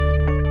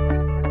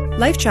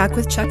LifeTrac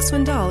with Chuck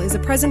Swindoll is a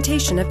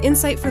presentation of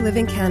Insight for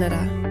Living Canada.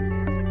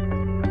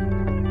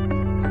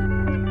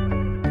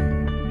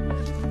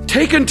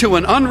 Taken to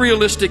an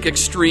unrealistic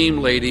extreme,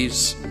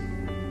 ladies,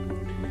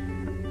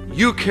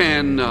 you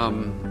can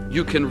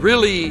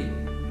really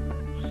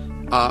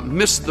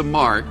miss the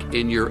mark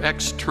in your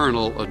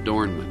external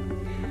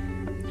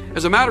adornment.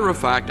 As a matter of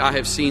fact, I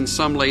have seen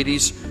some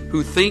ladies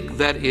who think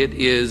that it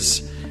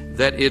is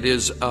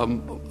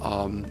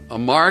a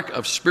mark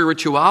of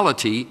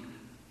spirituality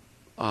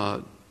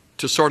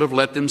to sort of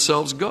let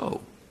themselves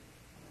go.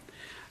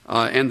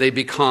 And they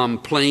become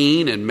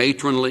plain and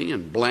matronly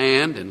and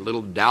bland and a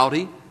little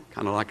dowdy,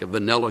 kind of like a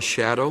vanilla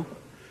shadow.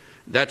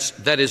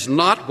 That is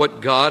not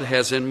what God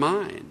has in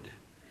mind.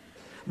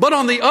 But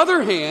on the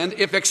other hand,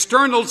 if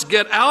externals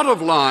get out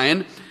of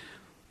line,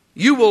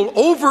 you will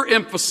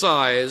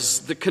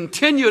overemphasize the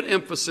continued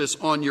emphasis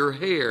on your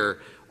hair,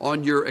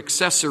 on your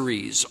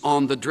accessories,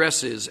 on the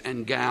dresses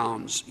and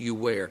gowns you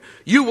wear.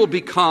 You will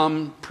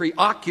become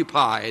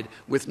preoccupied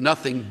with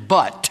nothing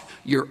but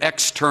your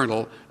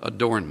external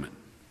adornment.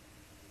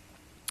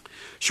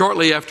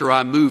 Shortly after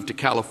I moved to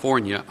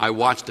California, I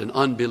watched an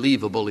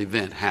unbelievable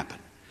event happen.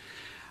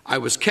 I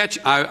was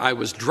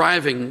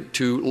driving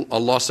to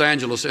Los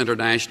Angeles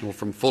International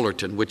from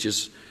Fullerton, which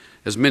is,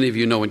 as many of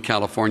you know, in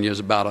California, is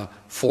about a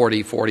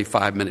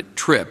 45-minute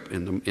trip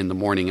in the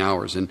morning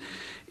hours. And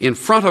in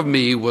front of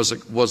me was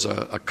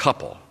a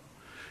couple.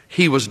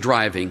 He was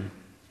driving.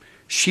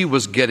 She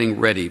was getting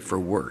ready for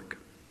work.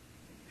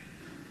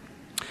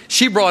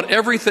 She brought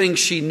everything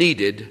she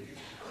needed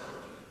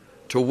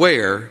to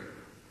wear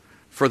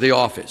for the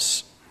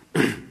office.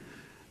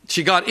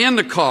 She got in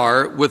the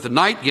car with a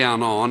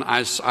nightgown on.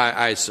 I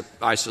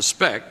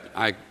suspect,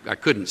 I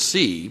couldn't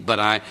see,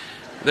 but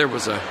there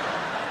was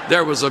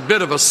a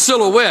bit of a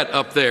silhouette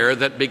up there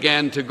that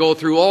began to go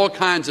through all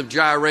kinds of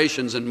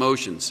gyrations and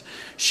motions.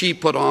 She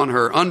put on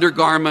her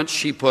undergarments,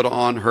 she put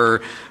on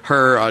her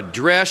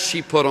dress,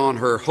 she put on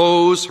her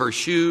hose, her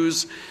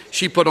shoes,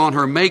 she put on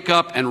her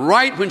makeup, and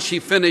right when she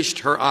finished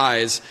her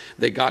eyes,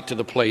 they got to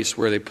the place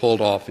where they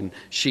pulled off and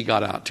she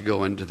got out to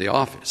go into the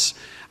office.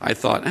 I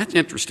thought, that's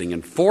interesting.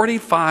 In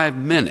 45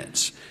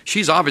 minutes,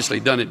 she's obviously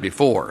done it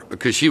before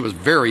because she was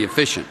very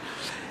efficient.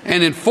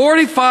 And in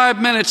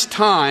 45 minutes'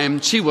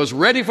 time, she was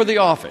ready for the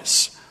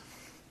office.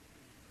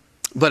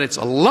 But it's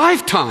a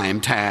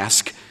lifetime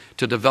task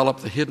to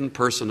develop the hidden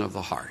person of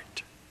the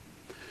heart.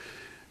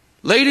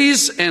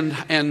 Ladies and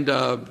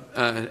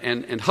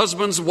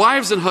husbands,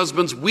 wives and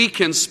husbands, we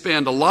can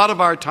spend a lot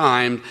of our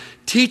time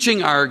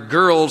teaching our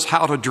girls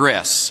how to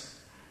dress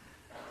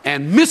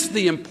and miss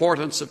the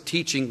importance of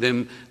teaching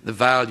them the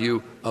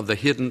value of the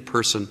hidden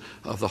person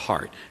of the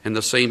heart. And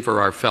the same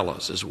for our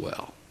fellows as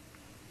well.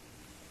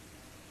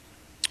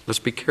 Let's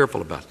be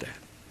careful about that.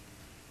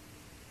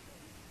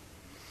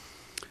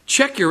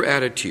 Check your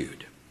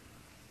attitude.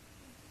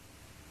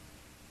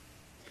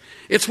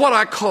 It's what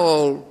I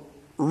call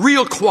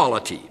real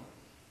quality,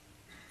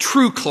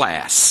 true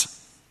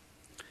class.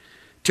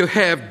 To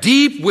have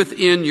deep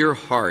within your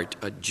heart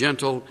a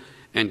gentle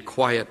and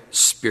quiet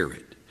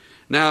spirit.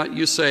 Now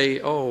you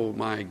say, oh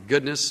my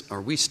goodness,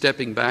 are we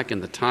stepping back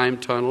in the time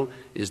tunnel?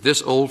 Is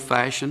this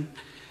old-fashioned?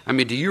 I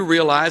mean, do you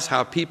realize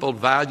how people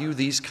value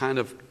this kind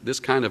of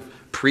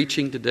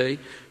preaching today?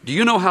 Do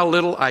you know how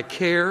little I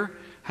care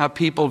how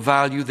people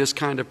value this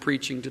kind of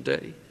preaching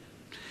today?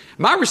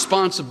 My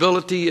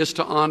responsibility is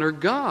to honor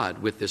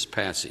God with this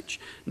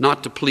passage,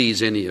 not to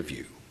please any of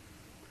you.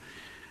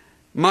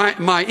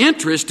 My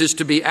interest is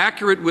to be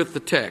accurate with the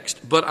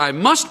text, but I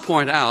must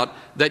point out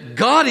that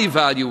God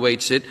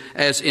evaluates it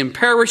as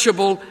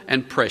imperishable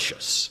and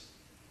precious.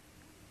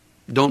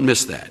 Don't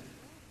miss that.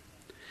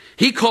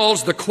 He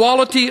calls the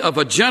quality of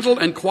a gentle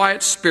and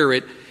quiet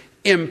spirit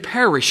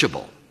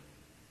imperishable.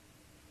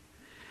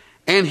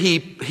 And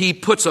he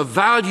puts a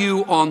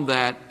value on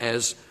that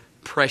as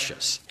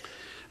precious.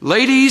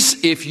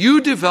 Ladies, if you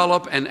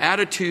develop an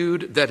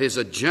attitude that is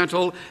a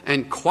gentle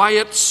and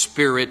quiet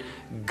spirit,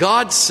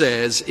 God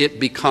says it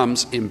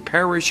becomes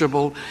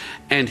imperishable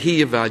and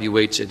He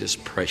evaluates it as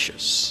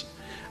precious.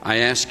 I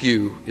ask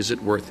you, is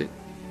it worth it?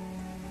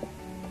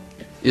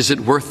 Is it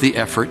worth the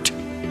effort?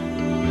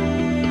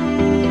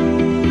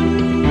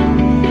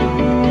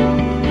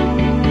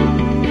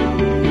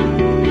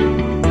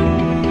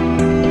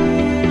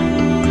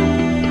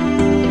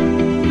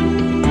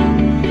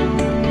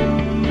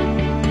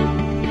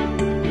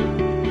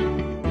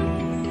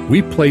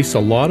 We place a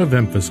lot of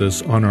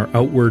emphasis on our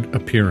outward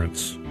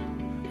appearance.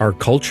 Our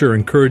culture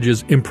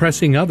encourages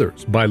impressing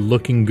others by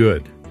looking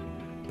good.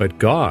 But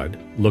God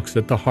looks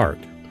at the heart.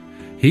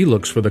 He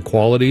looks for the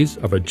qualities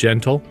of a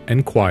gentle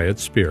and quiet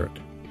spirit.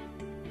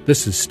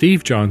 This is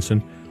Steve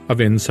Johnson of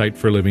Insight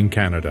for Living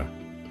Canada.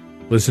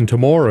 Listen to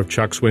more of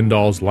Chuck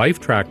Swindoll's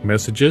LifeTrac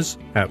messages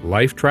at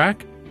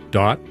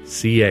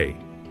lifetrac.ca.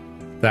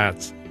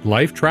 That's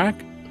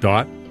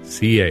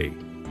lifetrac.ca.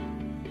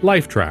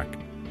 LifeTrac,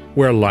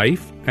 where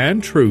life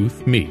and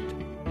truth meet.